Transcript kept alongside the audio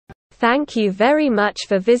Thank you very much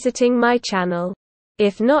for visiting my channel.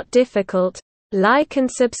 If not difficult, like and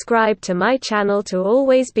subscribe to my channel to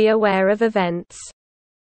always be aware of events.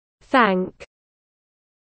 Thank.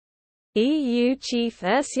 EU chief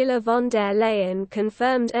Ursula von der Leyen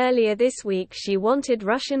confirmed earlier this week she wanted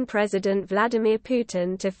Russian President Vladimir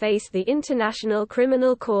Putin to face the International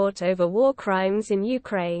Criminal Court over war crimes in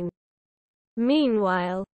Ukraine.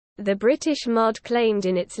 Meanwhile, the British MOD claimed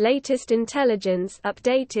in its latest intelligence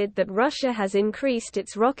updated that Russia has increased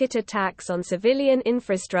its rocket attacks on civilian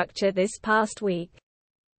infrastructure this past week,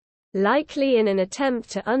 likely in an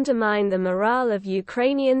attempt to undermine the morale of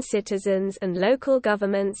Ukrainian citizens and local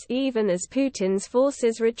governments even as Putin's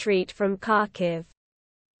forces retreat from Kharkiv.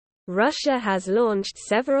 Russia has launched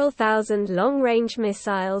several thousand long-range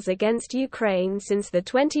missiles against Ukraine since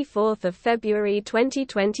 24 February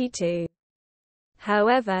 2022.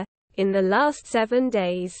 However, in the last 7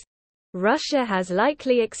 days, Russia has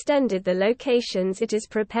likely extended the locations it is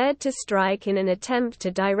prepared to strike in an attempt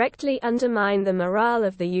to directly undermine the morale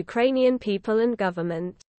of the Ukrainian people and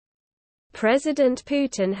government. President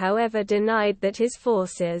Putin, however, denied that his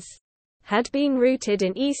forces had been routed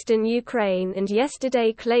in eastern Ukraine and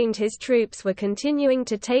yesterday claimed his troops were continuing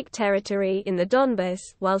to take territory in the Donbas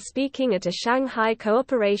while speaking at a Shanghai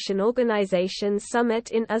Cooperation Organization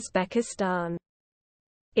summit in Uzbekistan.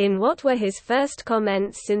 In what were his first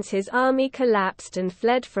comments since his army collapsed and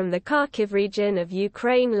fled from the Kharkiv region of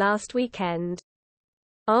Ukraine last weekend.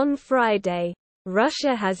 On Friday,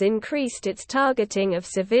 Russia has increased its targeting of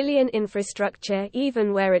civilian infrastructure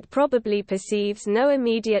even where it probably perceives no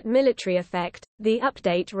immediate military effect, the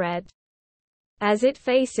update read. As it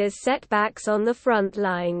faces setbacks on the front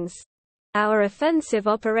lines. Our offensive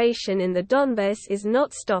operation in the Donbas is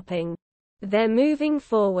not stopping. They're moving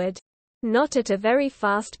forward. Not at a very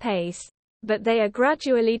fast pace, but they are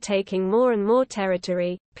gradually taking more and more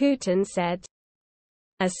territory, Putin said.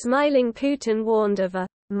 A smiling Putin warned of a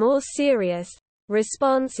more serious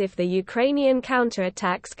response if the Ukrainian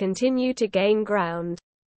counterattacks continue to gain ground.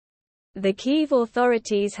 The Kyiv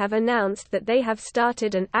authorities have announced that they have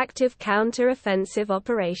started an active counter-offensive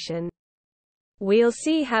operation. We'll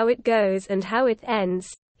see how it goes and how it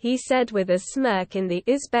ends, he said with a smirk in the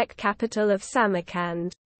Uzbek capital of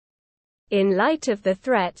Samarkand. In light of the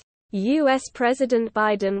threat, U.S. President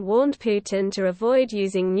Biden warned Putin to avoid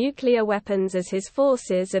using nuclear weapons as his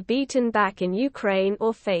forces are beaten back in Ukraine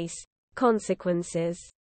or face consequences.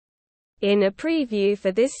 In a preview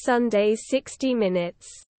for this Sunday's 60 Minutes,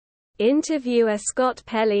 interviewer Scott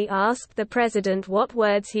Pelley asked the president what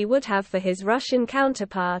words he would have for his Russian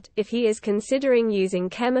counterpart if he is considering using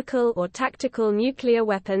chemical or tactical nuclear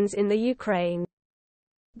weapons in the Ukraine.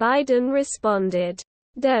 Biden responded,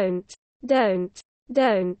 Don't.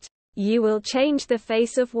 You will change the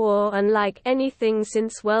face of war unlike anything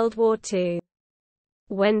since World War II.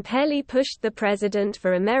 When Pelley pushed the president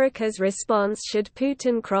for America's response should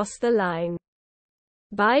Putin cross the line,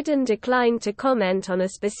 Biden declined to comment on a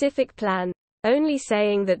specific plan, only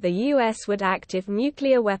saying that the U.S. would act if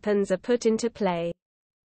nuclear weapons are put into play.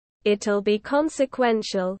 It'll be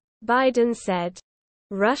consequential, Biden said.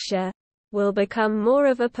 Russia will become more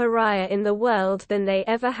of a pariah in the world than they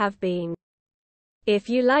ever have been. If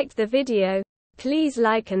you liked the video, please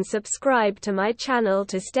like and subscribe to my channel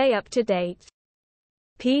to stay up to date.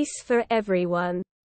 Peace for everyone.